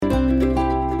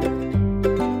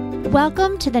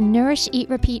Welcome to the Nourish, Eat,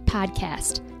 Repeat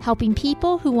podcast, helping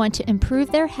people who want to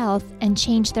improve their health and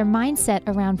change their mindset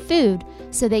around food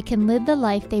so they can live the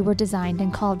life they were designed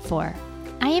and called for.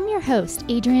 I am your host,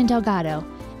 Adrienne Delgado,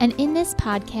 and in this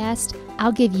podcast,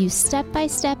 I'll give you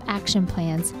step-by-step action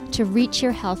plans to reach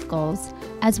your health goals,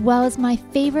 as well as my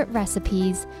favorite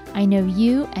recipes I know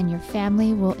you and your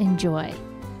family will enjoy.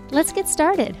 Let's get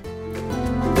started.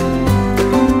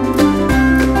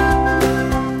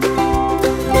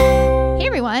 Hey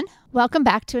everyone, welcome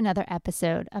back to another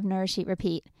episode of Nourish, Eat,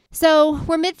 Repeat. So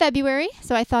we're mid-February,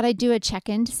 so I thought I'd do a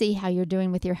check-in to see how you're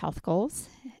doing with your health goals.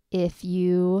 If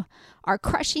you are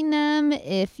crushing them,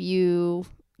 if you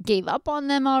gave up on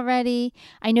them already.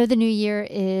 I know the new year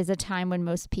is a time when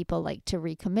most people like to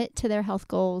recommit to their health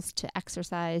goals, to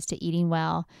exercise, to eating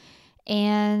well.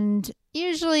 And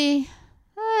usually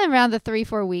around the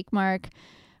 3-4 week mark,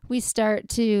 we start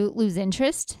to lose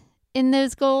interest in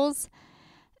those goals.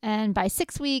 And by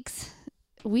 6 weeks,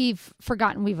 we've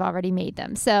forgotten we've already made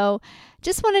them. So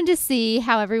just wanted to see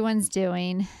how everyone's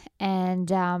doing.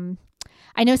 And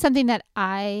I know something that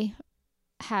I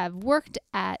have worked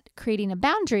at creating a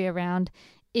boundary around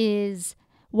is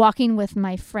walking with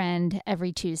my friend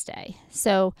every Tuesday.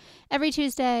 So every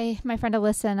Tuesday, my friend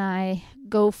Alyssa and I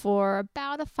go for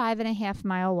about a 5.5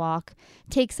 mile walk.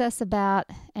 Takes us about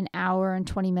an hour and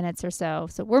 20 minutes or so.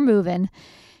 So we're moving.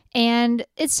 And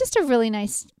it's just a really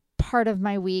nice part of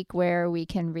my week where we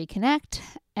can reconnect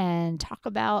and talk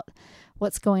about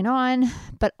what's going on,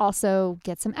 but also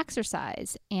get some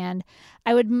exercise. And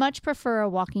I would much prefer a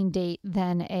walking date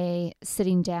than a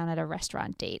sitting down at a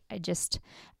restaurant date.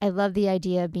 I love the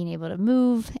idea of being able to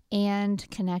move and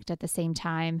connect at the same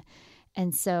time.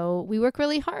 And so we work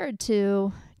really hard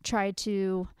to try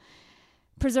to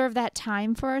preserve that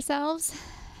time for ourselves.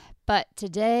 But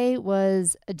today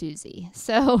was a doozy.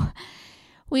 So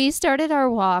we started our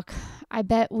walk. I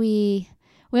bet we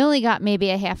only got maybe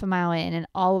a half a mile in, and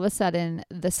all of a sudden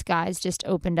the skies just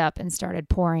opened up and started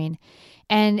pouring.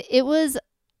 And it was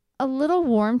a little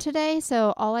warm today,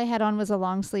 so all I had on was a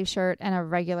long sleeve shirt and a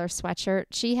regular sweatshirt.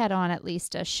 She had on at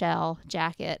least a shell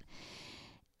jacket.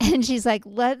 And she's like,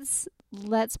 let's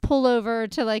pull over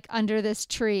to like under this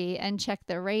tree and check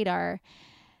the radar.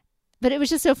 But it was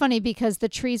just so funny because the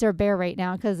trees are bare right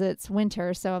now because it's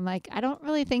winter. So I'm like, I don't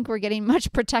really think we're getting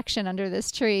much protection under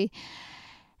this tree.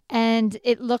 And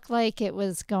it looked like it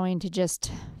was going to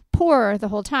just pour the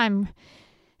whole time.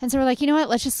 And so we're like, you know what?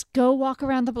 Let's just go walk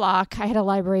around the block. I had a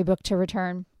library book to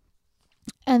return.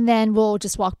 And then we'll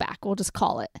just walk back. We'll just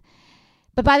call it.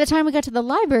 But by the time we got to the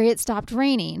library, it stopped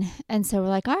raining. And so we're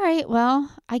like, all right,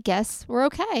 well, I guess we're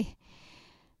okay.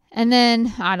 And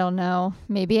then, I don't know,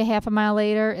 maybe a half a mile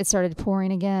later, it started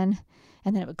pouring again.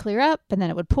 And then it would clear up, and then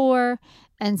it would pour.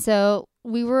 And so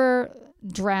we were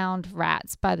drowned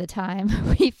rats by the time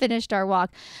we finished our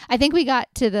walk. I think we got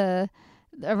to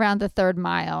around the 3rd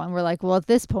mile, and we're like, well, at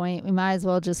this point, we might as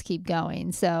well just keep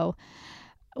going. So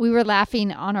we were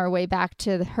laughing on our way back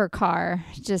to her car,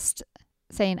 just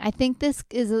saying, I think this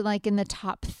is like in the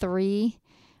top 3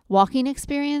 walking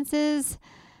experiences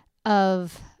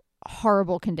of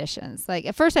horrible conditions. Like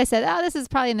at first I said, this is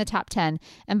probably in the top 10.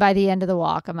 And by the end of the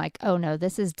walk, I'm like, oh no,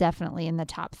 this is definitely in the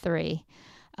top 3.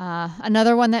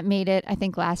 Another one that made it, I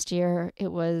think last year,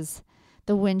 it was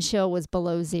the wind chill was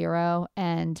below 0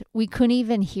 and we couldn't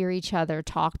even hear each other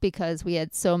talk because we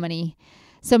had so many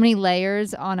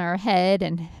layers on our head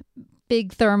and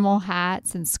big thermal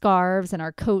hats and scarves and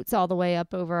our coats all the way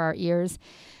up over our ears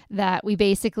that we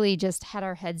basically just had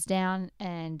our heads down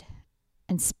and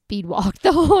speed walked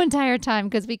the whole entire time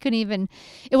because we couldn't even,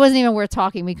 it wasn't even worth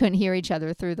talking. We couldn't hear each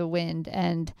other through the wind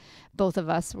and both of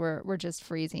us were just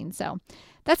freezing. So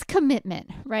that's commitment,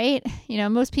 right? You know,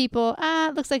 most people,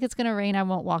 it looks like it's going to rain. I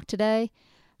won't walk today.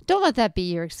 Don't let that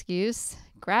be your excuse.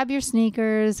 Grab your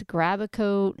sneakers, grab a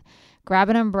coat, grab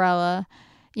an umbrella.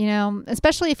 You know,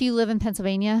 especially if you live in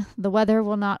Pennsylvania, the weather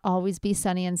will not always be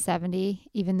sunny and 70,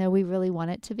 even though we really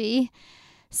want it to be.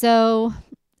 So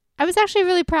I was actually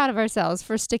really proud of ourselves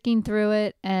for sticking through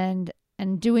it and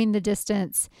doing the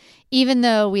distance, even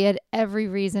though we had every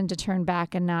reason to turn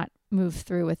back and not move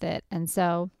through with it. And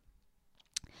so,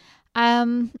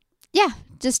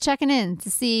 just checking in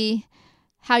to see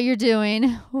how you're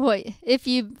doing, what if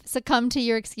you've succumbed to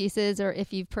your excuses or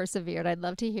if you've persevered. I'd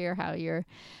love to hear how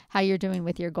you're doing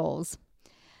with your goals.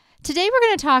 Today we're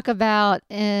going to talk about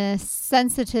a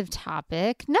sensitive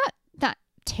topic, not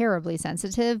terribly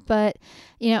sensitive, but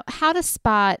how to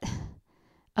spot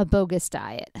a bogus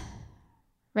diet,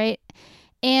 right?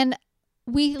 And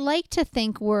we like to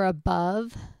think we're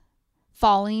above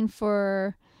falling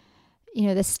for,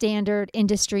 the standard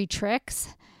industry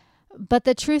tricks, But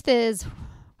the truth is,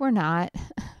 we're not.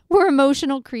 We're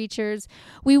emotional creatures.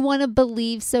 We want to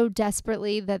believe so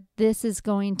desperately that this is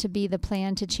going to be the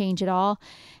plan to change it all.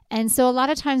 And so a lot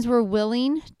of times we're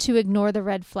willing to ignore the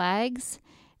red flags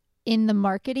in the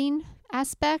marketing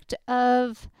aspect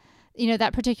of,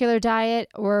 that particular diet,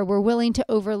 or we're willing to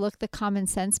overlook the common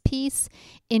sense piece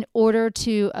in order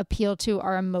to appeal to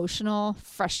our emotional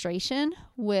frustration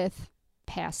with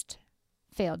past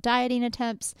failed dieting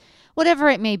attempts, whatever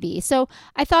it may be. So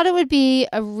I thought it would be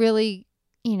a really,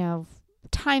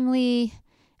 timely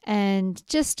and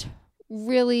just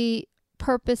really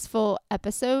purposeful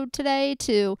episode today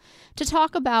to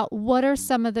talk about what are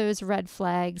some of those red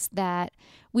flags that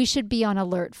we should be on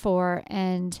alert for,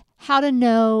 and how to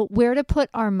know where to put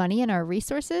our money and our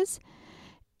resources,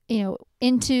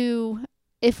 into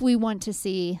if we want to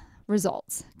see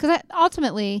results. Because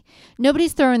ultimately,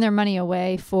 nobody's throwing their money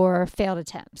away for failed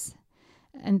attempts.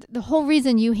 And the whole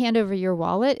reason you hand over your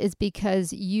wallet is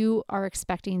because you are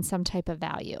expecting some type of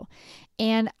value.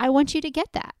 And I want you to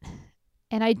get that.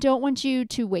 And I don't want you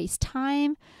to waste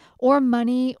time or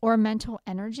money or mental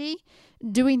energy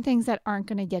doing things that aren't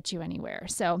going to get you anywhere.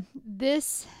 So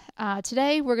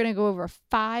today we're going to go over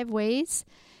 5 ways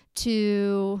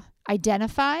to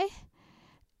identify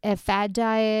a fad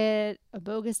diet, a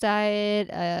bogus diet,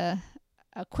 a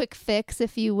quick fix,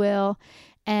 if you will,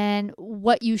 and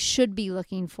what you should be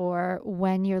looking for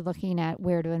when you're looking at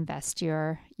where to invest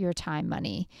your time,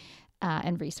 money,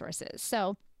 and resources.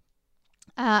 So,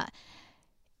 when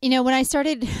I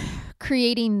started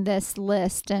creating this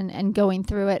list and going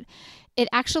through it, it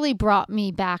actually brought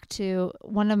me back to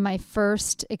one of my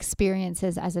first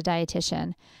experiences as a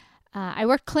dietitian. I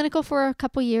worked clinical for a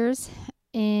couple years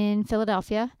in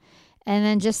Philadelphia, and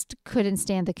then just couldn't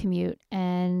stand the commute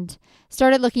and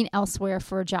started looking elsewhere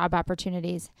for job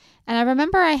opportunities. And I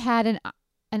remember I had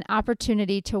an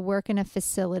opportunity to work in a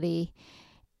facility,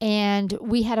 and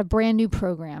we had a brand new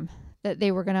program that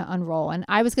they were going to unroll. And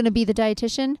I was going to be the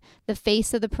dietitian, the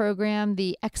face of the program,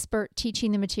 the expert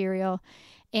teaching the material.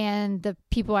 And the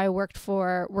people I worked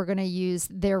for were going to use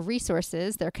their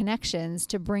resources, their connections,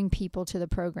 to bring people to the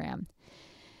program.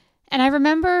 And I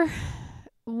remember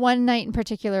one night in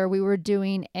particular, we were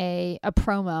doing a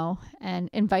promo and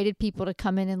invited people to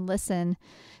come in and listen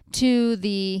to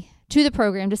the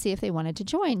program to see if they wanted to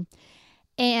join.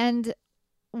 And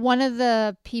one of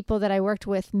the people that I worked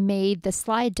with made the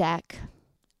slide deck,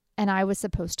 and I was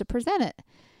supposed to present it.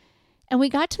 And we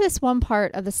got to this one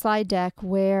part of the slide deck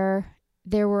where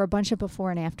there were a bunch of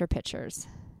before and after pictures.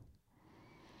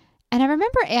 And I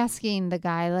remember asking the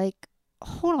guy,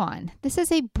 hold on, this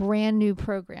is a brand new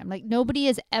program. Nobody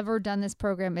has ever done this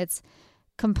program. It's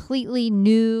completely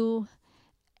new.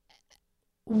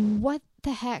 What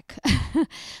the heck?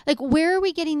 Where are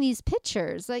we getting these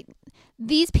pictures?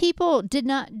 These people did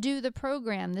not do the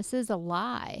program. This is a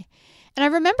lie. And I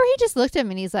remember he just looked at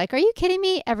me and he's like, are you kidding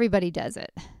me? Everybody does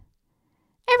it.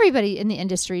 Everybody in the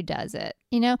industry does it.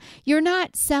 You're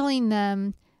not selling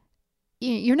them.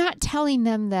 You're not telling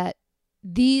them that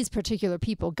these particular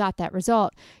people got that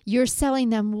result. You're selling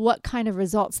them what kind of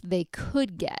results they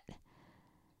could get.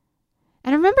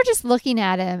 And I remember just looking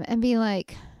at him and being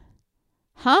like,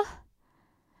 huh?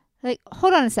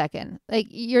 Hold on a second.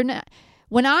 You're not,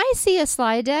 when I see a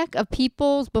slide deck of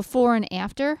people's before and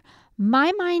after,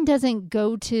 my mind doesn't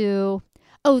go to,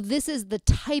 oh, this is the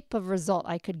type of result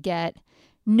I could get,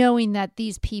 knowing that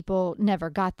these people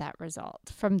never got that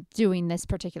result from doing this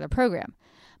particular program.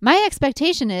 My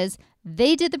expectation is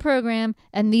they did the program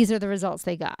and these are the results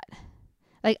they got.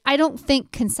 I don't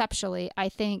think conceptually. I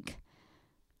think,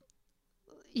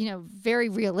 very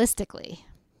realistically,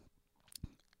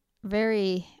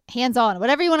 very hands-on,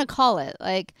 whatever you want to call it,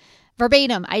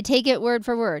 verbatim. I take it word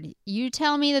for word. You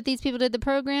tell me that these people did the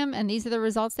program and these are the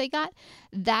results they got.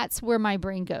 That's where my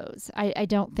brain goes. I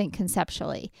don't think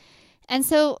conceptually. And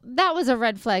so that was a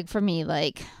red flag for me.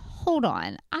 Hold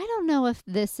on. I don't know if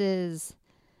this is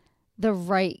the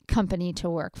right company to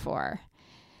work for.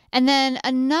 And then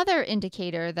another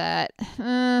indicator that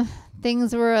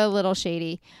things were a little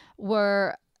shady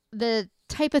were the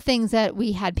type of things that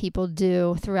we had people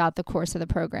do throughout the course of the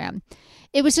program.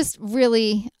 It was just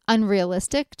really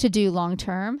unrealistic to do long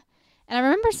term. And I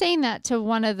remember saying that to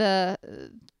one of the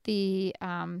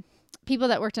people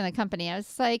that worked in the company. I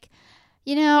was like,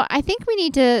 I think we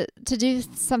need to do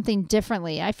something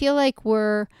differently. I feel like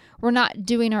we're not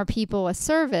doing our people a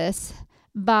service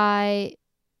by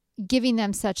giving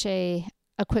them such a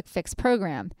quick fix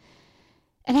program.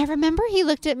 And I remember he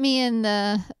looked at me in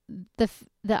the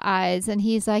eyes and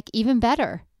he's like, even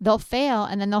better, they'll fail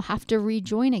and then they'll have to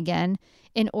rejoin again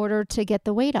in order to get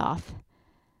the weight off.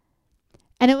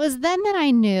 And it was then that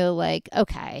I knew, like,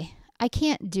 okay, I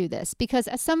can't do this, because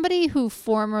as somebody who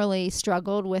formerly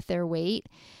struggled with their weight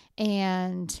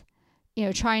and,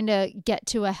 trying to get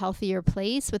to a healthier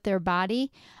place with their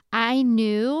body, I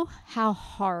knew how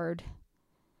hard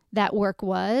that work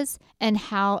was and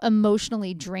how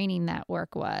emotionally draining that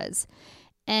work was,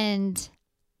 and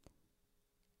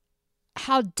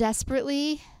how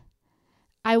desperately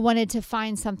I wanted to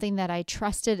find something that I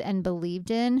trusted and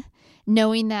believed in,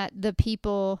 knowing that the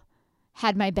people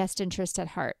had my best interest at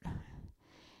heart.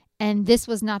 And this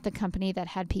was not the company that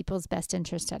had people's best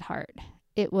interest at heart.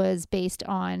 It was based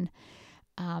on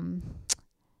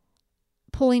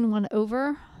pulling one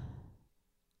over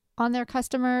on their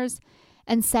customers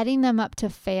and setting them up to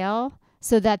fail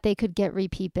so that they could get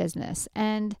repeat business.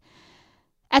 And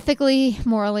ethically,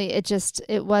 morally,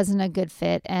 it wasn't a good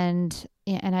fit. And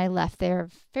I left there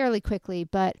fairly quickly,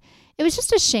 but it was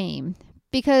just a shame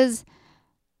because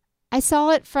I saw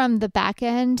it from the back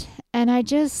end, and I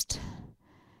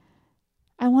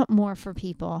want more for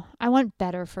people. I want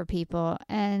better for people.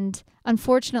 And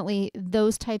unfortunately,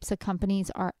 those types of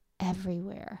companies are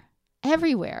everywhere.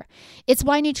 Everywhere. It's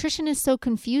why nutrition is so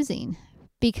confusing,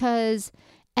 because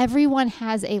everyone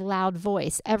has a loud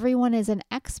voice. Everyone is an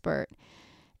expert.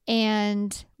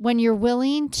 And when you're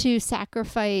willing to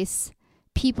sacrifice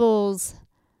people's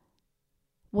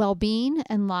well-being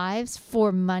and lives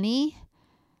for money,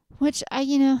 which I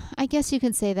guess you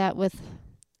can say that with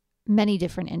many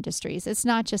different industries. It's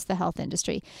not just the health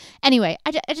industry. Anyway,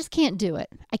 I just can't do it.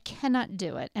 I cannot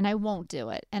do it, and I won't do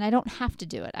it, and I don't have to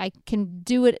do it. I can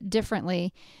do it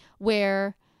differently,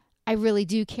 where I really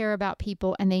do care about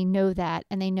people, and they know that,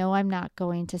 and they know I'm not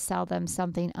going to sell them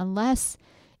something unless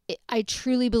I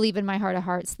truly believe in my heart of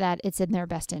hearts that it's in their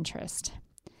best interest.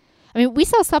 I mean, we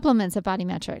sell supplements at Body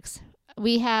Metrics.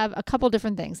 We have a couple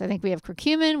different things. I think we have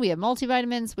curcumin, we have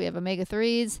multivitamins, we have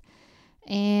omega-3s,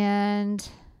 and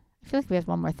I feel like we have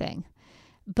one more thing.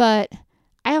 But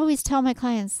I always tell my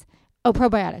clients,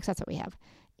 probiotics, that's what we have.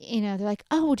 They're like,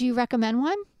 oh, do you recommend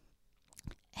one?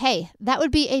 Hey, that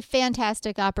would be a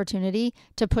fantastic opportunity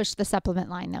to push the supplement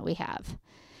line that we have.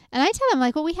 And I tell them,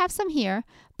 like, well, we have some here,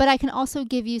 but I can also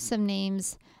give you some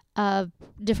names of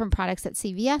different products at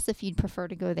CVS if you'd prefer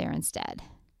to go there instead.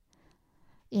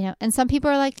 And some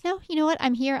people are like, no, you know what?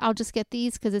 I'm here. I'll just get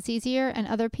these because it's easier. And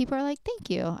other people are like, thank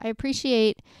you. I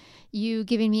appreciate you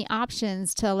giving me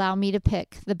options to allow me to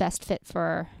pick the best fit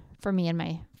for me and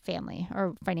my family,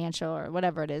 or financial, or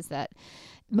whatever it is that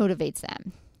motivates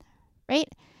them. Right?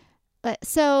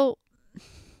 So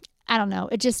I don't know.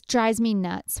 It just drives me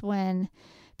nuts when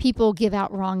people give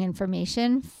out wrong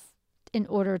information in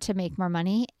order to make more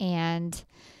money. And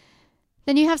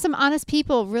then you have some honest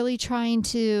people really trying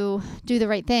to do the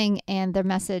right thing, and their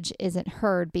message isn't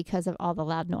heard because of all the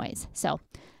loud noise. So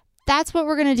that's what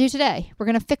we're going to do today. We're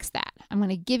going to fix that. I'm going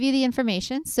to give you the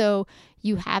information so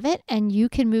you have it and you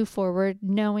can move forward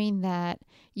knowing that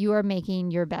you are making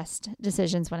your best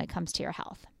decisions when it comes to your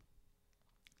health.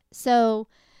 So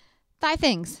 5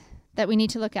 things that we need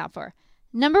to look out for.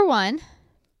 Number 1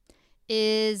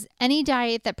 is any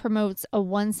diet that promotes a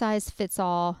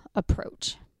one-size-fits-all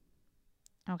approach.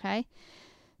 Okay?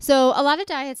 So a lot of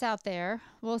diets out there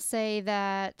will say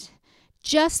that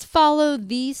just follow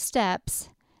these steps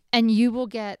and you will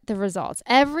get the results.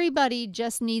 Everybody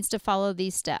just needs to follow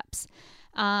these steps.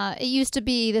 It used to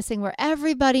be this thing where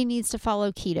everybody needs to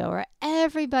follow keto, or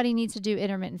everybody needs to do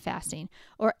intermittent fasting,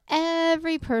 or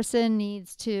every person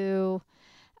needs to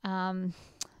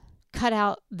cut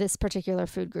out this particular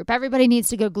food group. Everybody needs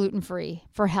to go gluten-free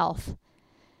for health.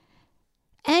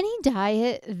 Any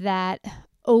diet that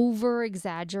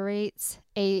over-exaggerates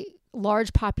a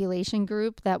large population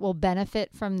group that will benefit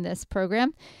from this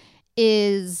program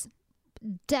is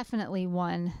definitely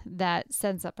one that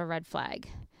sends up a red flag,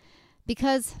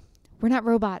 because we're not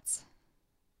robots,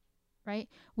 right?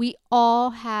 We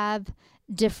all have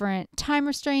different time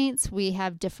restraints. We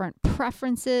have different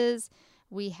preferences.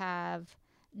 We have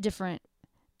different,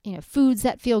 foods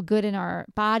that feel good in our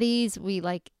bodies. We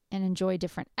like and enjoy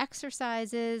different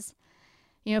exercises.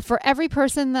 For every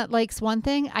person that likes one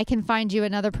thing, I can find you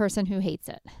another person who hates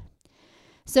it.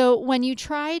 So when you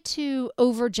try to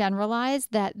overgeneralize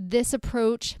that this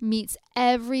approach meets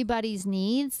everybody's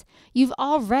needs, you've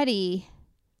already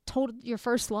told your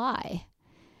first lie,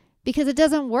 because it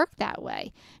doesn't work that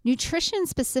way. Nutrition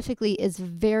specifically is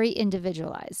very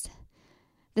individualized.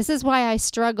 This is why I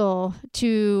struggle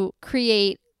to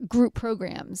create group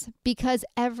programs, because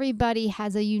everybody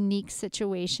has a unique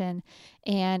situation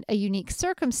and a unique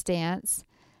circumstance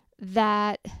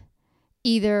that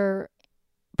either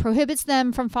prohibits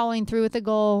them from following through with the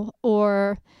goal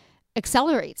or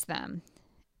accelerates them.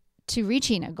 to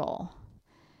reaching a goal.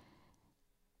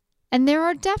 And there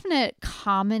are definite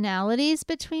commonalities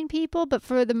between people, but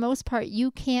for the most part,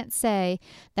 you can't say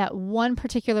that one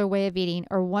particular way of eating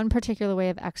or one particular way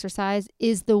of exercise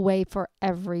is the way for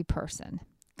every person,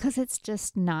 because it's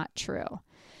just not true.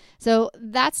 So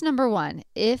that's number one.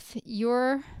 If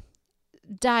your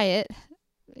diet,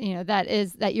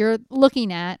 that you're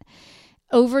looking at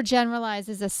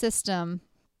overgeneralizes a system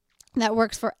that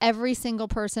works for every single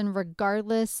person,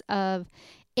 regardless of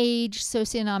age,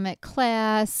 socioeconomic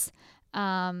class,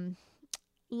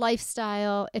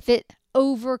 lifestyle, if it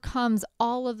overcomes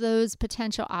all of those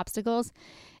potential obstacles,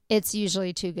 it's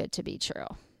usually too good to be true,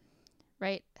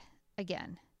 right?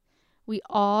 Again, we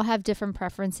all have different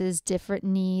preferences, different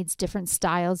needs, different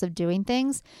styles of doing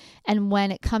things. And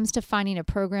when it comes to finding a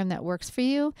program that works for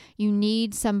you, you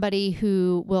need somebody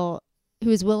who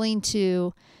is willing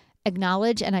to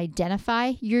acknowledge and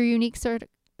identify your unique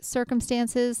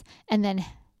circumstances and then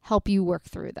help you work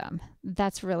through them.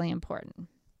 That's really important.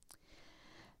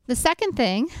 The second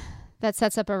thing that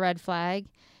sets up a red flag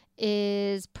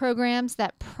is programs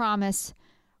that promise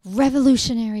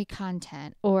revolutionary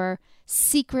content or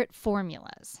secret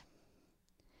formulas.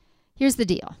 Here's the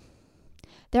deal.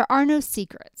 There are no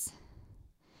secrets.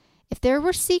 If there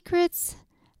were secrets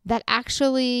that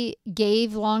actually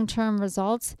gave long-term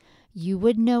results, you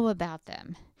would know about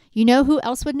them. You know who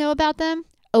else would know about them?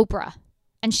 Oprah.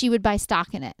 And she would buy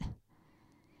stock in it.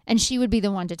 And she would be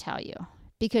the one to tell you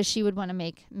because she would want to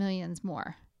make millions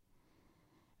more.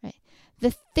 Right?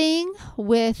 The thing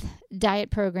with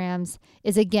diet programs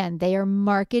is, again, they are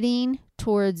marketing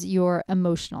towards your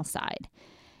emotional side.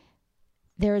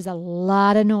 There is a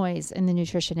lot of noise in the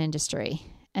nutrition industry.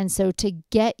 And so to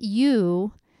get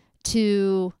you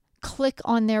to click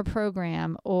on their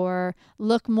program or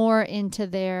look more into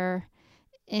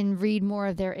and read more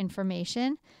of their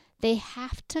information, they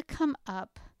have to come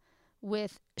up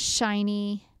with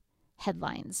shiny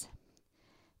headlines,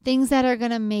 things that are going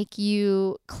to make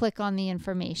you click on the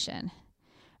information,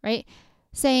 right?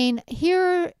 Saying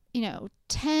here,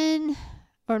 10,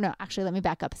 or no, actually, let me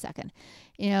back up a second.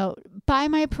 Buy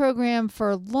my program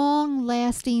for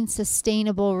long-lasting,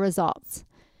 sustainable results.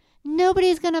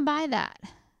 Nobody's going to buy that.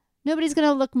 Nobody's going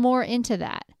to look more into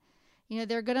that.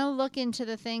 They're going to look into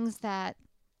the things that,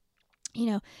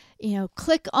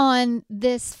 click on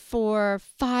this for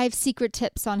 5 secret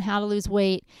tips on how to lose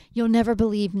weight. You'll never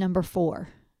believe number 4,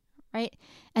 right?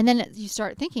 And then you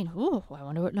start thinking, oh, I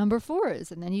wonder what number 4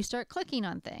 is. And then you start clicking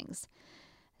on things.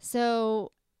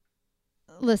 So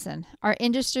listen, our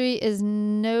industry is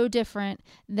no different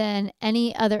than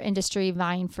any other industry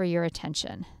vying for your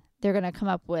attention. They're going to come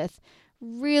up with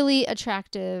really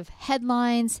attractive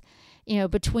headlines.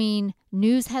 Between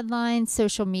news headlines,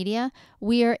 social media,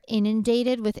 we are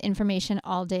inundated with information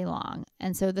all day long.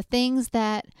 And so the things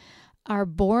that are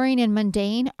boring and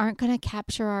mundane aren't going to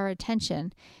capture our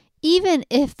attention. Even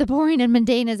if the boring and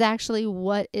mundane is actually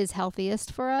what is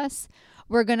healthiest for us,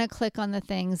 we're going to click on the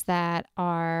things that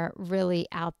are really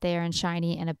out there and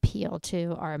shiny and appeal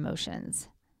to our emotions.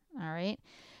 All right.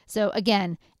 So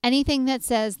again, anything that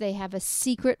says they have a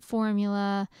secret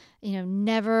formula,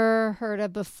 never heard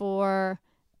of before,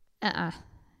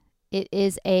 it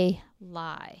is a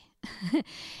lie.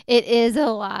 It is a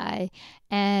lie,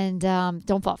 and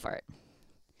don't fall for it.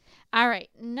 All right,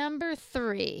 number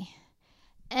 3,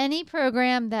 any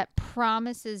program that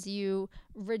promises you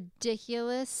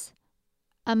ridiculous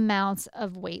amounts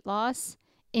of weight loss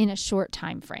in a short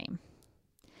time frame.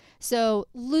 So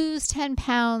lose 10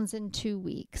 pounds in 2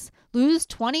 weeks, lose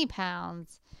 20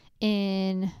 pounds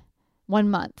in 1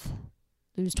 month,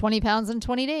 lose 20 pounds in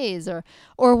 20 days,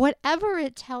 or whatever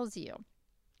it tells you.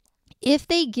 If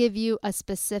they give you a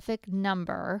specific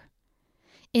number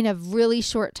in a really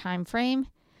short time frame,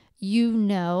 you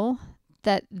know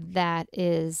that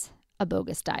is a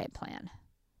bogus diet plan.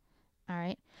 All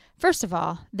right. First of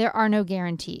all, there are no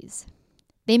guarantees.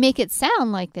 They make it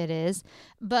sound like that is,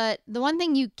 but the one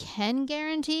thing you can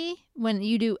guarantee when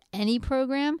you do any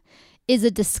program is a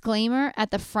disclaimer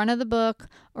at the front of the book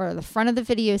or the front of the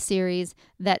video series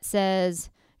that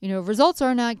says, results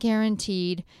are not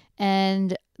guaranteed,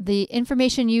 and the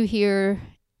information you hear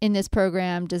in this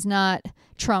program does not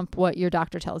trump what your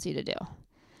doctor tells you to do.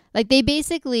 Like, they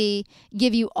basically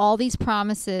give you all these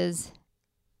promises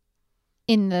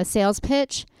in the sales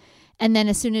pitch, and then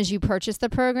as soon as you purchase the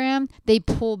program, they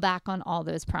pull back on all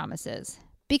those promises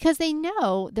because they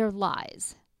know they're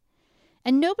lies.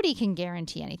 And nobody can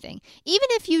guarantee anything. Even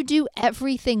if you do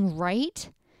everything right,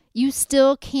 you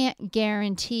still can't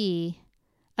guarantee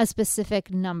a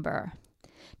specific number.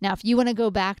 Now, if you want to go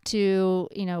back to,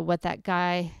 what that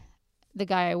guy the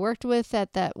guy I worked with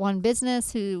at that one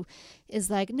business who is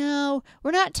like, no,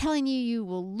 we're not telling you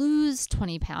will lose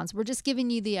 20 pounds. We're just giving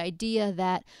you the idea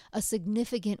that a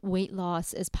significant weight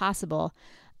loss is possible.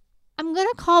 I'm going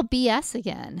to call BS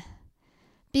again,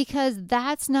 because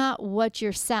that's not what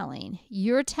you're selling.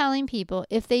 You're telling people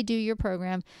if they do your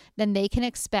program, then they can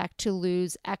expect to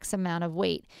lose X amount of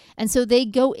weight. And so they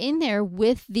go in there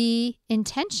with the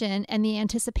intention and the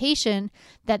anticipation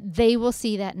that they will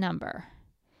see that number.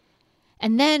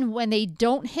 And then when they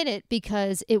don't hit it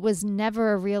because it was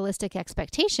never a realistic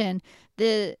expectation,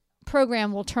 the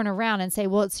program will turn around and say,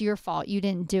 well, it's your fault. You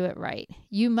didn't do it right.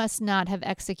 You must not have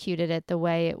executed it the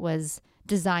way it was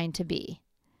designed to be.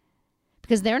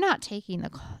 Because they're not taking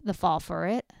the fall for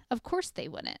it. Of course they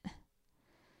wouldn't.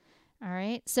 All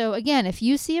right. So again, if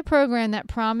you see a program that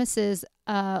promises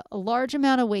a large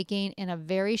amount of weight gain in a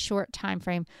very short time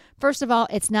frame, first of all,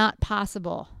 it's not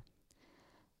possible.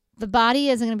 The body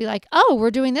isn't going to be like, oh,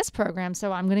 we're doing this program,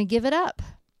 so I'm going to give it up.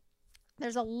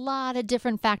 There's a lot of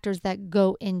different factors that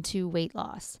go into weight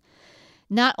loss.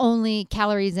 Not only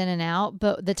calories in and out,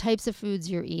 but the types of foods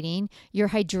you're eating, your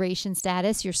hydration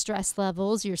status, your stress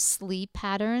levels, your sleep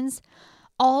patterns.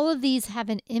 All of these have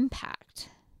an impact.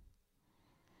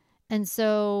 And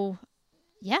so,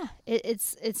 yeah,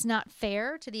 it's not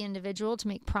fair to the individual to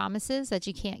make promises that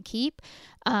you can't keep.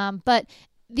 But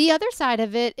the other side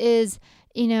of it is,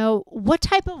 what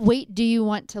type of weight do you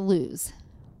want to lose?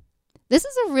 This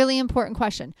is a really important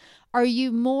question. Are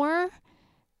you more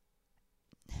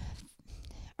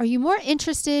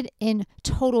interested in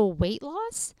total weight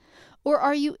loss, or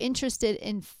are you interested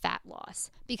in fat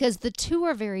loss? Because the two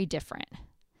are very different.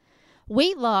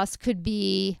 Weight loss could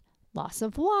be loss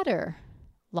of water,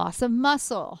 loss of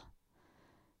muscle,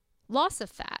 loss of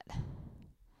fat.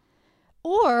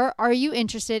 Or are you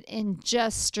interested in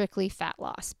just strictly fat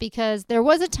loss? Because there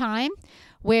was a time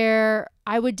where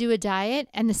I would do a diet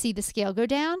and see the scale go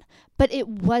down, but it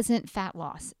wasn't fat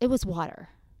loss. It was water.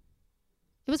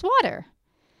 It was water.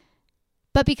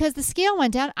 But because the scale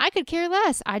went down, I could care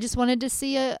less. I just wanted to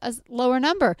see a lower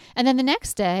number. And then the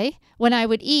next day when I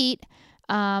would eat,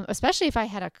 especially if I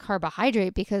had a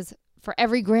carbohydrate, because for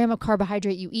every gram of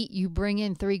carbohydrate you eat, you bring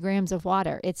in 3 grams of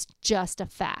water. It's just a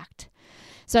fact.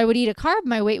 So I would eat a carb,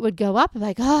 my weight would go up. I'm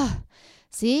like, oh,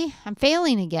 see, I'm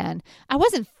failing again. I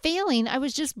wasn't failing. I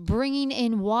was just bringing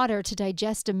in water to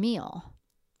digest a meal.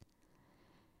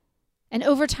 And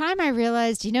over time, I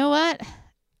realized, you know what?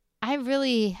 I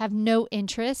really have no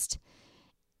interest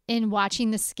in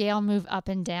watching the scale move up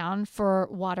and down for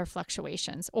water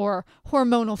fluctuations or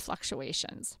hormonal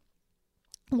fluctuations.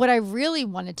 What I really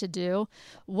wanted to do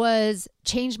was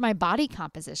change my body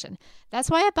composition. That's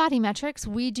why at Body Metrics,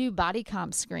 we do body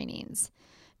comp screenings,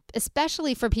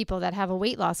 especially for people that have a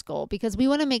weight loss goal, because we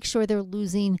want to make sure they're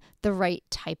losing the right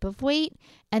type of weight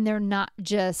and they're not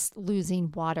just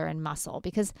losing water and muscle,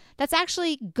 because that's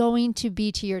actually going to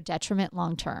be to your detriment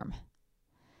long term.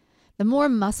 The more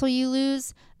muscle you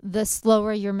lose, the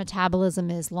slower your metabolism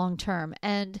is long term.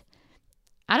 And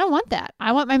I don't want that.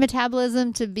 I want my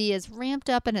metabolism to be as ramped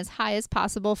up and as high as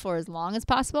possible for as long as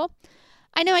possible.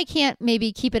 I know I can't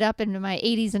maybe keep it up into my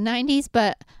 80s and 90s,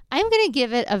 but I'm going to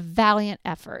give it a valiant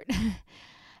effort,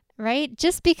 right?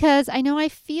 Just because I know I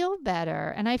feel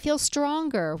better and I feel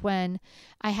stronger when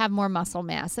I have more muscle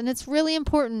mass. And it's really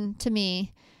important to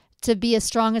me to be as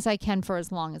strong as I can for as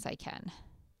long as I can,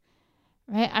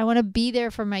 right? I want to be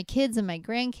there for my kids and my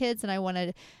grandkids, and I want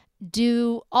to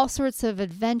do all sorts of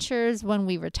adventures when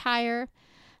we retire.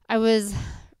 I was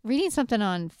reading something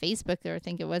on Facebook, or I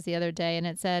think it was the other day, and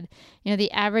it said,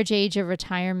 the average age of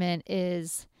retirement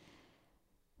is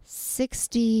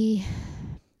 60,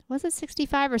 was it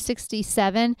 65 or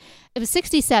 67? It was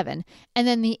 67. And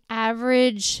then the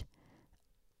average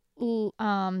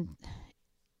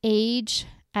age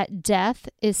at death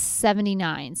is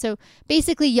 79. So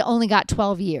basically you only got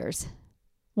 12 years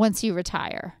once you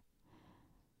retire.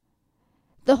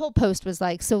 The whole post was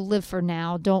like, so live for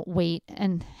now. Don't wait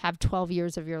and have 12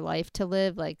 years of your life to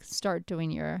live. Like, start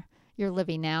doing your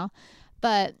living now.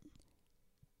 But,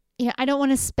 I don't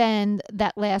want to spend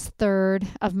that last third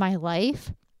of my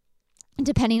life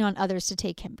depending on others to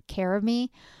take care of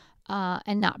me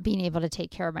and not being able to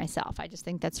take care of myself. I just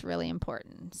think that's really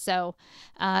important. So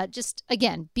just,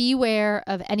 again, beware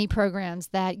of any programs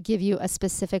that give you a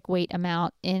specific weight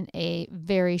amount in a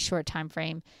very short time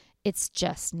frame. It's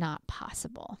just not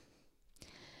possible.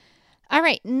 All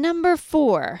right, number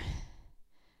 4,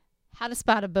 how to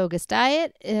spot a bogus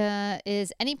diet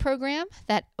is any program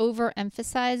that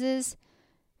overemphasizes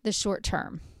the short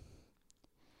term.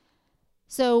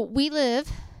 So we live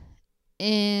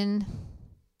in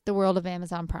the world of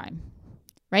Amazon Prime.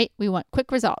 right? We want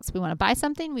quick results. We want to buy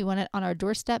something. We want it on our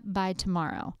doorstep by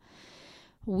tomorrow.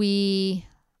 We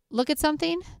look at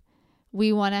something.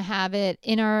 We want to have it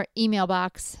in our email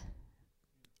box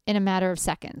in a matter of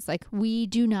seconds. Like, we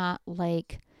do not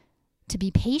like to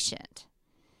be patient,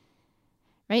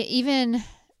 right? Even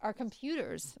our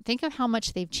computers, think of how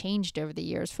much they've changed over the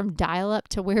years from dial-up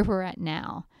to where we're at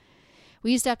now.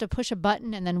 We used to have to push a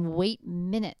button and then wait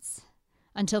minutes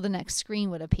until the next screen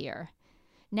would appear.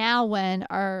 Now, when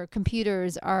our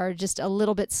computers are just a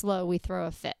little bit slow, we throw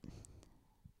a fit,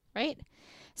 right?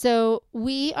 So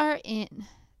we are in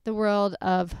the world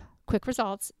of quick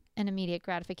results and immediate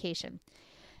gratification.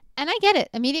 And I get it.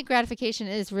 Immediate gratification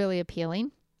is really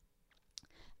appealing.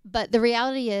 But the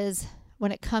reality is,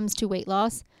 when it comes to weight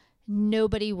loss,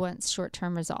 nobody wants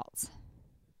short-term results.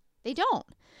 They don't.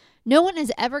 No one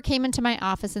has ever came into my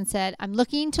office and said, I'm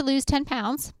looking to lose 10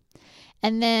 pounds.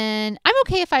 And then I'm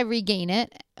okay if I regain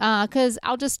it because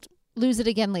I'll just lose it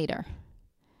again later.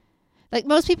 Like,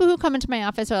 most people who come into my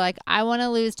office are like, I want to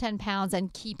lose 10 pounds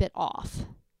and keep it off.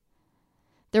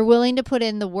 They're willing to put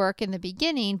in the work in the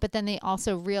beginning, but then they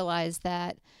also realize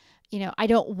that, I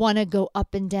don't want to go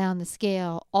up and down the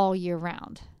scale all year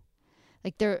round.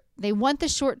 Like, they want the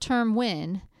short-term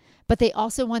win, but they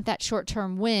also want that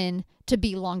short-term win to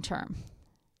be long-term.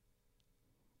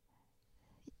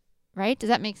 Right? Does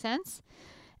that make sense?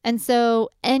 And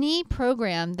so any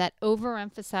program that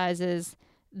overemphasizes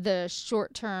the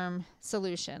short-term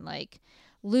solution, like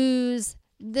lose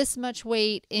this much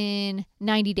weight in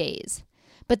 90 days,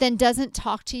 but then doesn't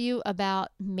talk to you about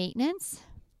maintenance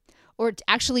or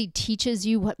actually teaches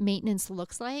you what maintenance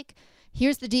looks like,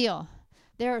 here's the deal.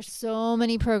 There are so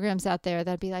many programs out there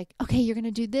that'd be like, okay, you're going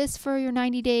to do this for your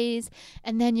 90 days,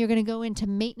 and then you're going to go into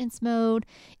maintenance mode.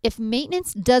 If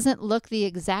maintenance doesn't look the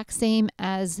exact same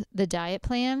as the diet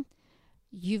plan,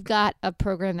 you've got a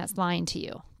program that's lying to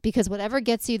you, because whatever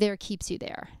gets you there keeps you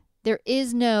there. There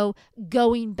is no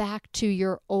going back to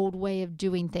your old way of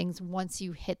doing things once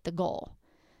you hit the goal.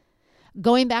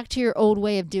 Going back to your old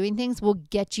way of doing things will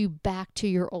get you back to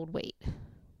your old weight.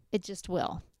 It just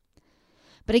will.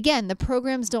 But again, the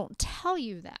programs don't tell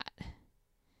you that,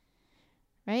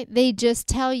 right? They just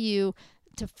tell you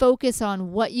to focus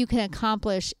on what you can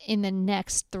accomplish in the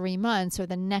next 3 months or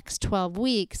the next 12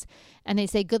 weeks. And they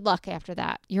say, good luck after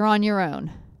that. You're on your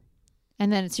own.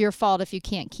 And then it's your fault if you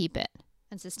can't keep it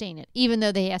and sustain it, even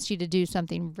though they asked you to do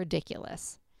something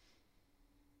ridiculous,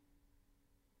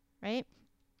 right?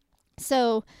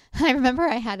 So I remember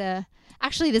I had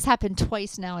actually this happened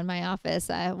twice now in my office.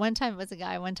 One time it was a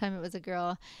guy, one time it was a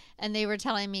girl, and they were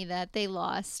telling me that they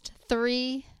won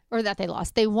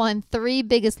 3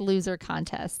 Biggest Loser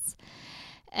contests.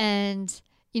 And,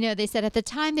 they said at the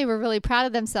time they were really proud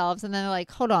of themselves, and then they're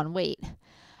like, hold on, wait.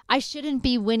 I shouldn't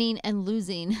be winning and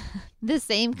losing the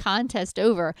same contest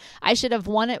over. I should have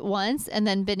won it once and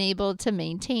then been able to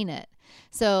maintain it.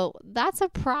 So that's a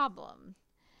problem,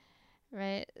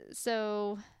 right?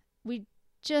 So we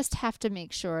just have to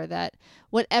make sure that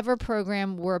whatever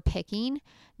program we're picking,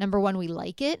 number one, we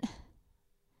like it.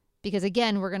 Because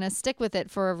again, we're going to stick with it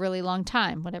for a really long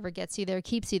time. Whatever gets you there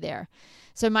keeps you there.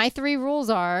 So my 3 rules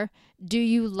are, do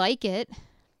you like it?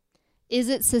 Is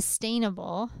it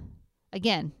sustainable?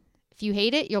 Again, if you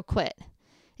hate it, you'll quit.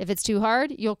 If it's too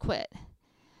hard, you'll quit.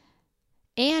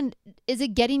 And is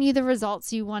it getting you the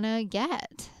results you want to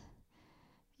get?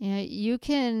 You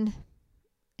can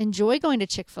enjoy going to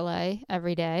Chick-fil-A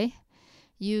every day.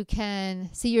 You can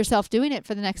see yourself doing it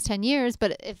for the next 10 years,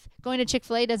 but if going to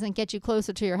Chick-fil-A doesn't get you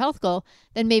closer to your health goal,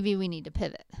 then maybe we need to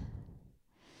pivot.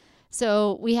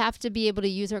 So we have to be able to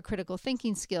use our critical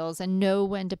thinking skills and know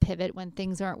when to pivot, when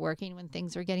things aren't working, when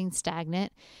things are getting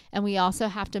stagnant. And we also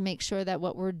have to make sure that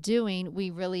what we're doing,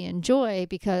 we really enjoy,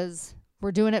 because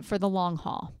we're doing it for the long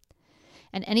haul.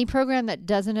 And any program that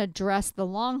doesn't address the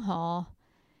long haul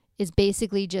is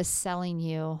basically just selling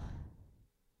you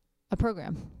a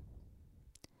program.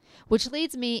 Which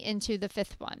leads me into the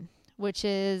 5th one, which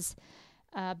is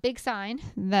a big sign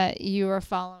that you are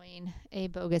following a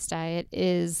bogus diet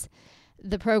is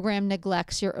the program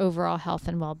neglects your overall health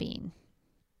and well-being.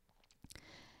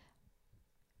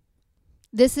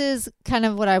 This is kind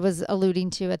of what I was alluding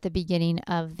to at the beginning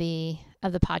of the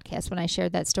podcast when I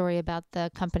shared that story about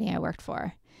the company I worked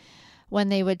for. When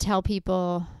they would tell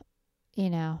people,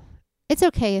 it's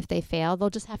okay if they fail. They'll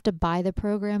just have to buy the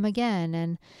program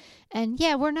again. And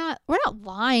yeah, we're not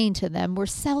lying to them. We're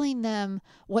selling them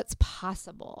what's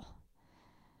possible.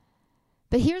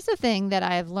 But here's the thing that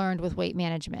I have learned with weight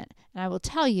management. And I will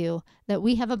tell you that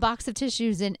we have a box of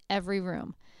tissues in every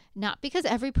room. Not because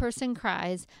every person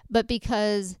cries, but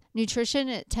because nutrition,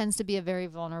 it tends to be a very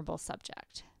vulnerable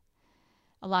subject.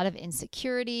 A lot of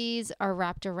insecurities are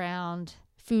wrapped around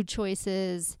food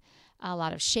choices. A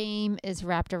lot of shame is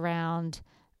wrapped around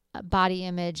body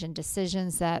image and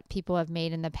decisions that people have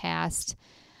made in the past.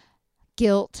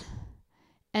 Guilt.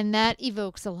 And that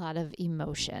evokes a lot of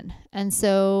emotion. And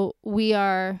so we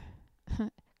are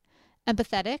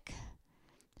empathetic,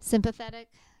 sympathetic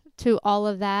to all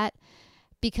of that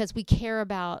because we care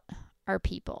about our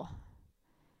people.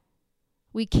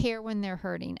 We care when they're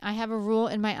hurting. I have a rule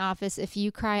in my office: if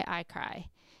you cry, I cry.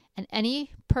 And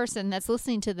any person that's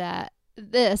listening to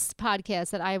this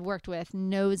podcast that I've worked with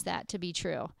knows that to be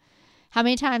true. How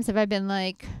many times have I been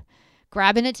like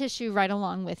grabbing a tissue right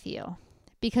along with you?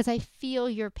 Because I feel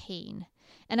your pain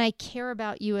and I care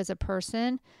about you as a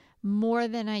person more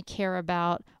than I care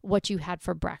about what you had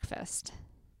for breakfast.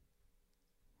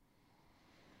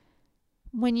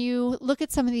 When you look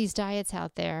at some of these diets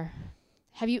out there,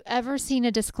 have you ever seen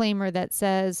a disclaimer that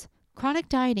says chronic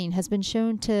dieting has been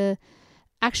shown to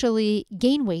actually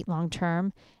gain weight long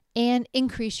term and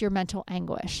increase your mental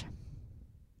anguish?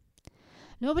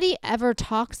 Nobody ever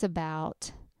talks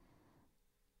about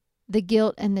the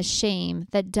guilt and the shame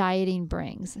that dieting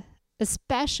brings,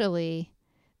 especially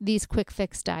these quick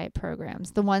fix diet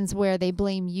programs, the ones where they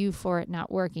blame you for it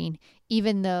not working,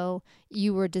 even though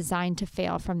you were designed to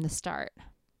fail from the start.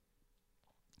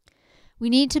 We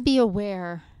need to be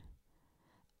aware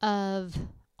of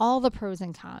all the pros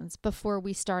and cons before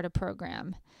we start a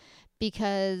program,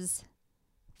 because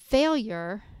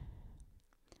failure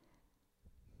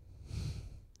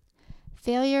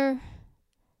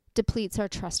depletes our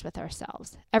trust with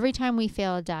ourselves. Every time we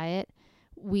fail a diet,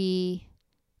 we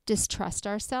distrust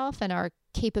ourselves and our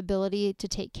capability to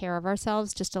take care of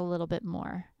ourselves just a little bit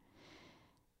more.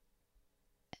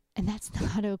 And that's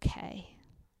not okay.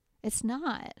 It's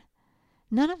not.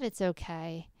 None of it's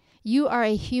okay. You are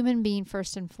a human being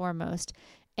first and foremost,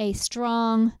 a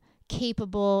strong,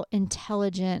 capable,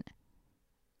 intelligent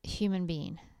human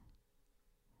being.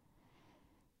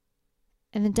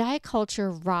 And the diet culture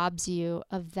robs you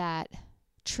of that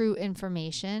true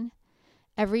information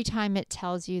every time it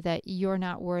tells you that you're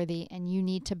not worthy and you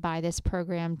need to buy this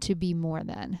program to be more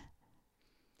than.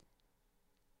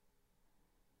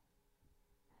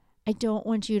 I don't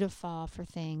want you to fall for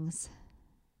things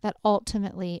that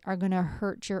ultimately are going to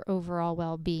hurt your overall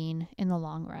well-being in the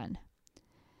long run.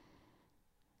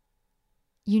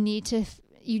 You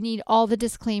need all the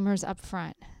disclaimers up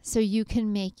front so you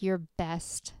can make your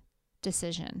best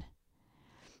decision.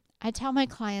 I tell my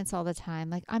clients all the time,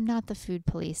 like, I'm not the food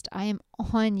police. I am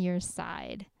on your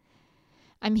side.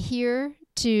 I'm here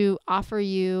to offer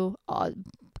you a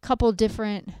couple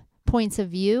different points of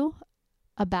view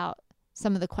about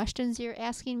some of the questions you're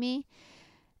asking me.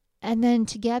 And then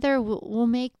together we'll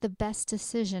make the best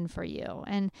decision for you.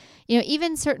 And,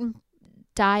 even certain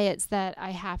diets that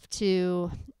I have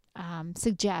to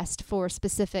suggest for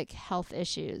specific health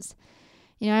issues.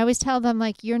 I always tell them,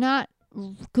 like, you're not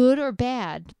good or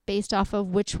bad based off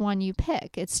of which one you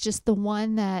pick. It's just the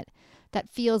one that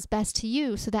feels best to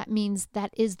you. So that means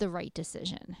that is the right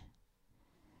decision.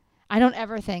 I don't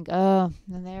ever think, oh,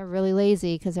 they're really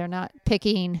lazy because they're not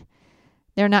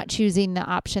choosing the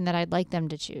option that I'd like them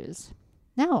to choose.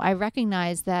 No, I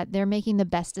recognize that they're making the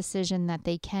best decision that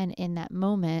they can in that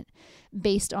moment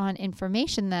based on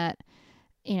information that,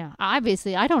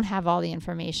 obviously I don't have all the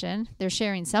information. They're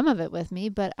sharing some of it with me,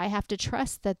 but I have to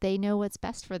trust that they know what's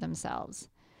best for themselves.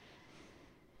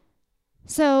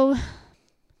 So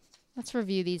let's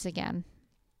review these again.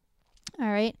 All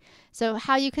right. So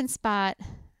how you can spot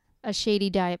a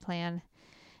shady diet plan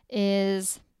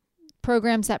is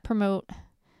programs that promote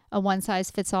a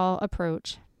one-size-fits-all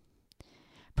approach,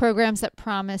 programs that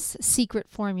promise secret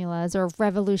formulas or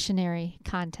revolutionary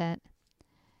content,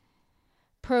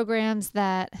 programs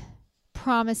that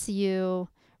promise you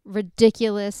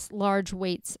ridiculous large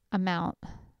weight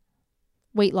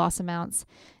loss amounts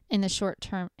in a short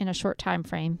time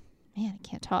frame. Man, I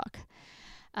can't talk.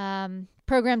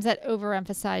 Programs that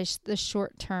overemphasize the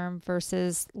short term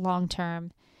versus long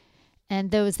term,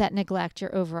 and those that neglect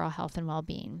your overall health and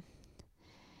well-being.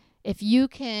 If you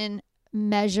can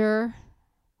measure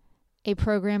a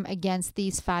program against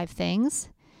these 5 things,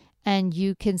 and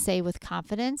you can say with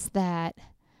confidence that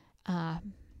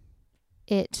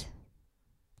it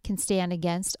can stand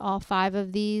against all 5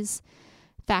 of these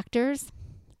factors,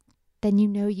 then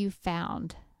you've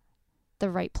found the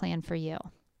right plan for you.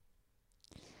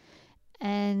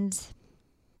 And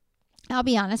I'll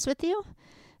be honest with you,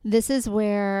 this is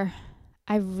where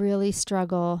I really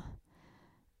struggle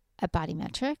at Body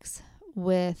Metrics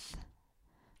with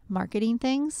marketing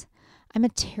things. I'm a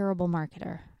terrible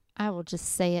marketer. I will just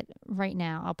say it right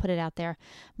now. I'll put it out there.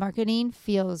 Marketing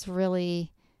feels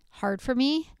really hard for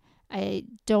me. I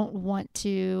don't want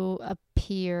to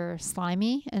appear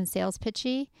slimy and sales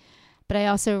pitchy, but I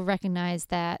also recognize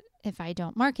that if I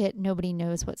don't market, nobody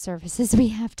knows what services we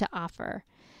have to offer.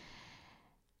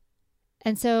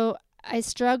 And so I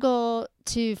struggle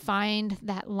to find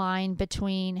that line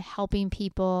between helping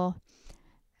people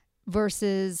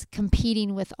versus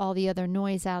competing with all the other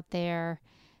noise out there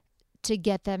to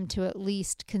get them to at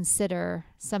least consider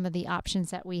some of the options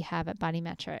that we have at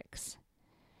BodyMetrics.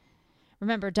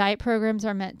 Remember, diet programs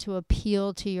are meant to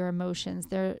appeal to your emotions.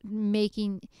 They're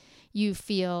making you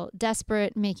feel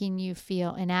desperate, making you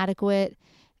feel inadequate,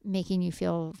 making you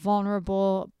feel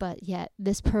vulnerable, but yet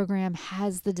this program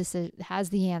has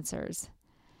the answers.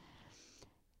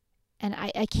 And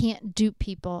I can't dupe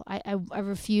people. I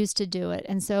refuse to do it.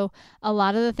 And so a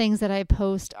lot of the things that I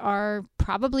post are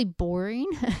probably boring.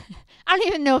 I don't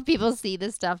even know if people see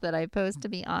the stuff that I post, to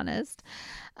be honest.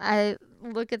 I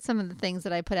look at some of the things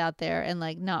that I put out there and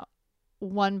like not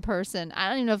one person, I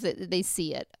don't even know if they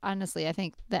see it. Honestly, I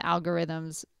think the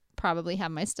algorithms probably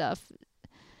have my stuff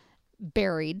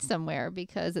buried somewhere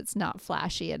because it's not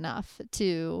flashy enough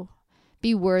to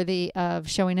be worthy of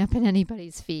showing up in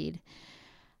anybody's feed.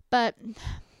 But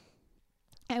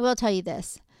I will tell you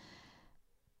this.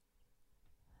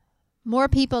 More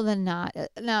people than not,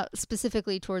 now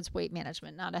specifically towards weight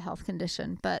management, not a health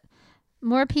condition, but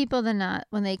more people than not,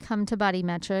 when they come to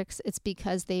BodyMetrics, it's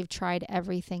because they've tried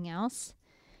everything else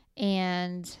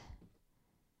and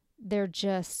they're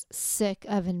just sick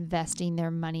of investing their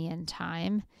money and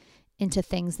time into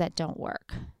things that don't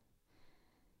work.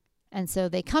 And so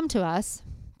they come to us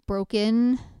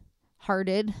broken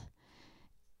hearted,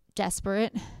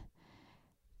 desperate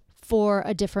for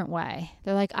a different way.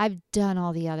 They're like, I've done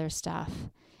all the other stuff.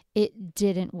 It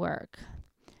didn't work.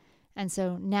 And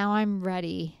so now I'm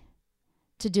ready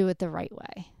to do it the right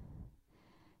way.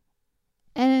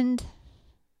 And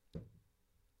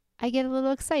I get a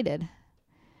little excited.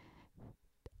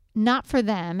 Not for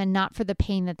them and not for the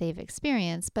pain that they've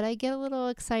experienced, but I get a little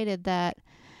excited that,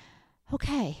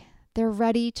 okay, they're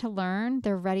ready to learn.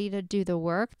 They're ready to do the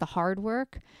work, the hard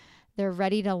work. They're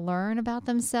ready to learn about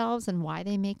themselves and why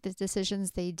they make the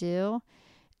decisions they do.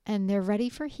 And they're ready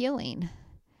for healing.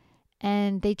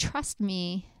 And they trust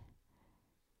me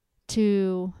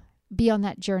to be on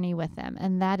that journey with them.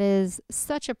 And that is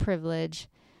such a privilege.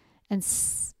 And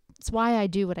it's why I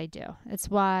do what I do. It's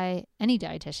why any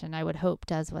dietitian, I would hope,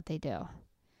 does what they do.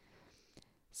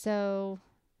 So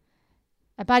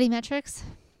at BodyMetrics,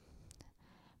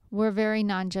 we're very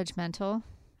non-judgmental.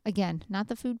 Again, not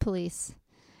the food police.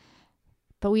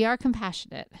 But we are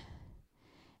compassionate.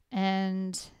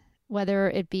 And whether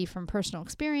it be from personal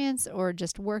experience or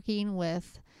just working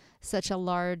with such a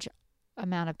large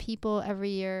amount of people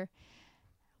every year,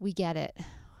 we get it.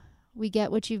 We get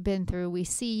what you've been through. We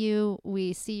see you.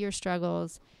 We see your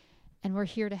struggles. And we're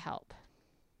here to help.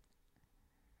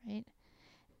 Right?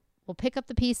 We'll pick up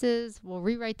the pieces. We'll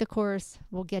rewrite the course.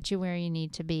 We'll get you where you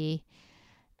need to be.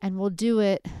 And we'll do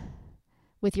it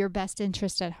with your best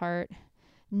interest at heart,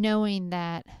 knowing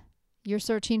that you're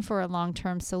searching for a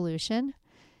long-term solution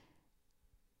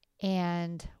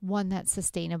and one that's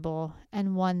sustainable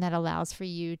and one that allows for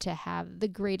you to have the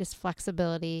greatest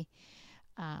flexibility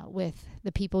with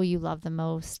the people you love the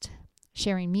most,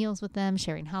 sharing meals with them,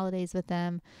 sharing holidays with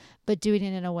them, but doing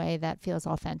it in a way that feels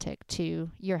authentic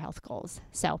to your health goals.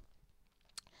 So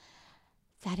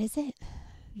that is it.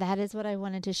 That is what I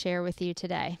wanted to share with you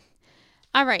today.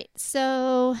 All right,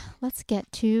 so let's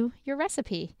get to your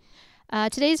recipe.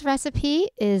 Today's recipe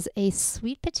is a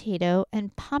sweet potato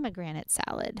and pomegranate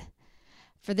salad.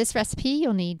 For this recipe,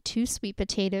 you'll need 2 sweet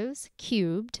potatoes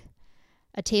cubed,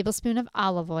 a tablespoon of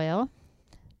olive oil,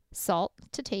 salt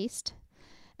to taste,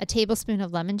 a tablespoon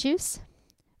of lemon juice,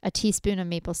 a teaspoon of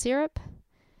maple syrup,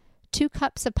 2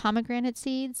 cups of pomegranate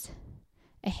seeds,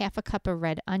 a half a cup of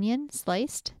red onion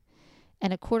sliced,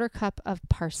 and a 1/4 cup of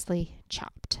parsley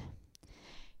chopped.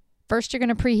 First, you're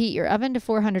going to preheat your oven to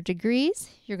 400 degrees.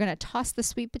 You're going to toss the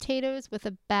sweet potatoes with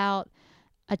about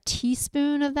a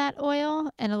teaspoon of that oil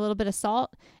and a little bit of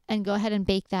salt, and go ahead and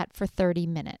bake that for 30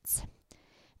 minutes.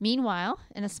 Meanwhile,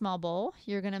 in a small bowl,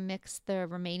 you're going to mix the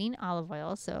remaining olive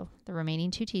oil, so the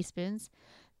remaining 2 teaspoons,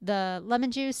 the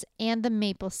lemon juice, and the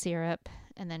maple syrup,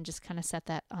 and then just kind of set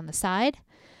that on the side.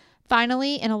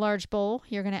 Finally, in a large bowl,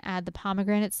 you're going to add the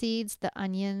pomegranate seeds, the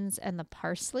onions, and the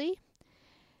parsley.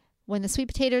 When the sweet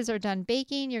potatoes are done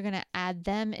baking, you're going to add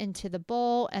them into the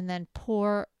bowl and then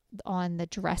pour on the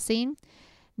dressing.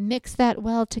 Mix that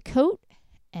well to coat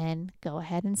and go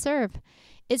ahead and serve.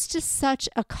 It's just such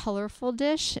a colorful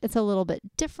dish. It's a little bit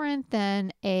different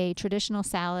than a traditional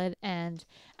salad, and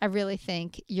I really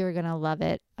think you're going to love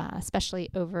it, especially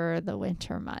over the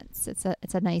winter months. It's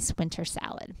a nice winter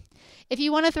salad. If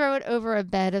you want to throw it over a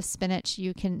bed of spinach,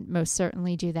 you can most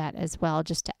certainly do that as well,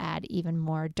 just to add even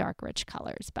more dark, rich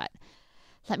colors. But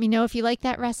let me know if you like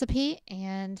that recipe,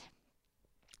 and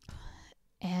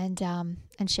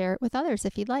share it with others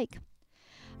if you'd like.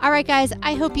 All right, guys,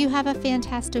 I hope you have a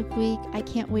fantastic week. I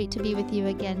can't wait to be with you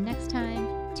again next time.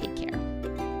 Take care.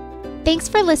 Thanks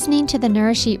for listening to the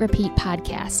Nourish, Eat, Repeat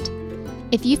podcast.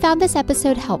 If you found this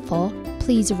episode helpful,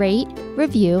 please rate,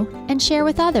 review, and share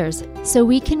with others so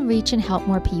we can reach and help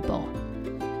more people.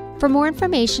 For more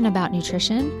information about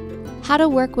nutrition, how to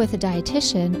work with a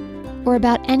dietitian, or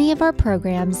about any of our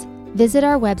programs, visit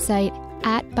our website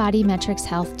at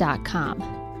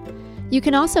bodymetricshealth.com. You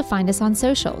can also find us on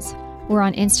socials. We're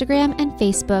on Instagram and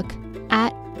Facebook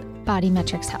at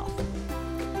Bodymetrics Health.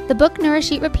 The book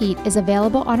Nourish, Eat, Repeat is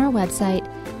available on our website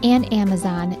and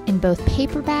Amazon in both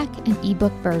paperback and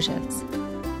ebook versions.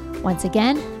 Once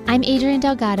again, I'm Adrienne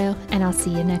Delgado, and I'll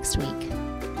see you next week.